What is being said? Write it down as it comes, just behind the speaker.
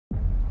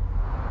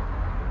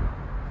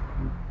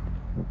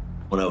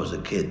when I was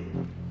a kid.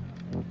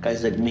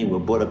 Guys like me were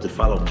brought up to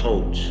follow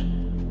codes.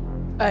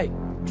 Hey,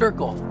 jerk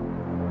off.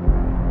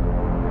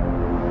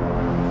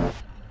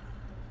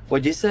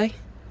 What'd you say?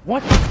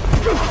 What?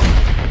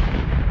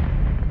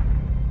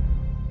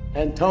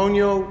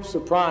 Antonio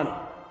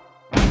Soprano.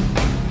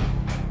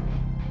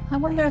 I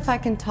wonder if I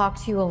can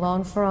talk to you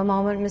alone for a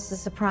moment, Mrs.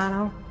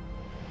 Soprano.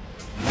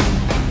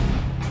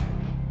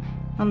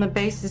 On the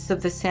basis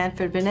of the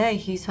Sanford Binet,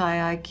 he's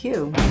high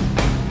IQ.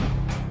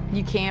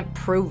 You can't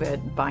prove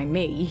it by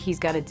me. He's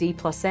got a D+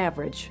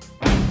 average.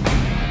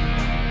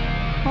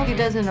 Well, he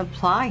doesn't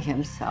apply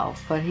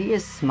himself, but he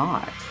is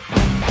smart.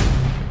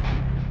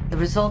 The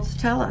results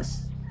tell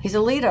us he's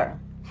a leader.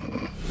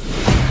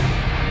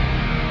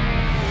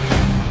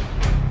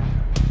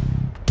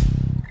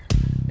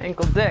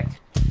 Ankle Dick.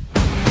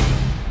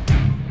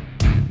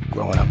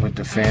 Growing up with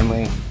the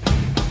family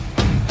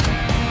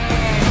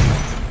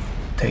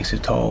takes a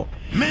toll.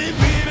 Maybe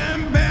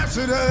an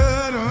ambassador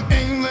to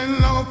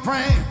England or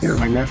France. You're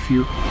my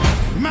nephew.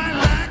 Might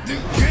like to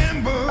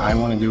gamble. I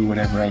want to do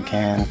whatever I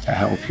can to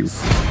help you.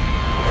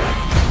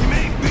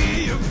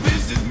 Maybe a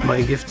businessman.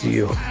 My gift to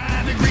you.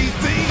 Degree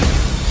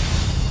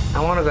thing.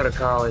 I want to go to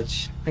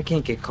college. I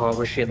can't get caught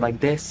with shit like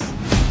this.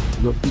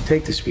 Look, you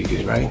take the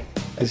speakers, right?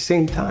 At the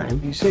same time,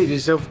 you say to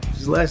yourself,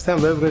 this is the last time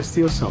I'm ever going to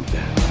steal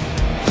something.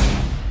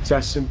 It's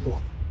that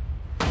simple.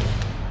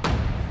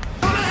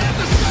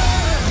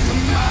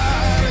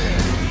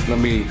 Let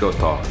me go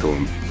talk to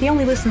him. He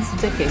only listens to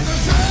Dickie.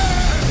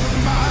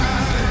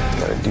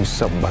 Gotta do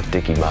something about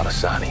Dickie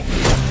Malasani.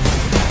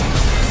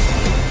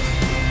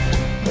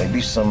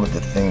 Maybe some of the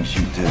things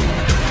you do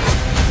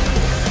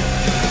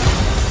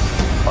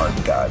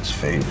aren't God's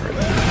favorite.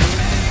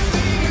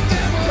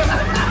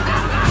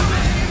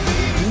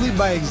 You lead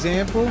by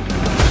example.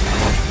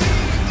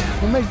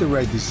 We'll make the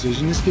right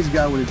decision. This kid's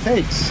got what it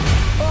takes.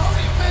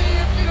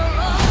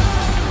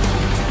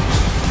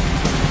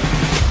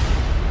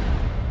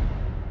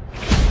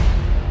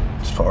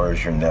 As far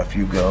as your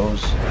nephew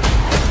goes,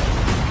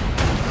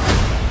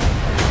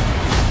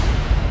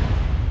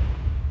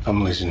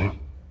 I'm listening.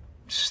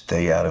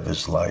 stay out of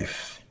his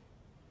life.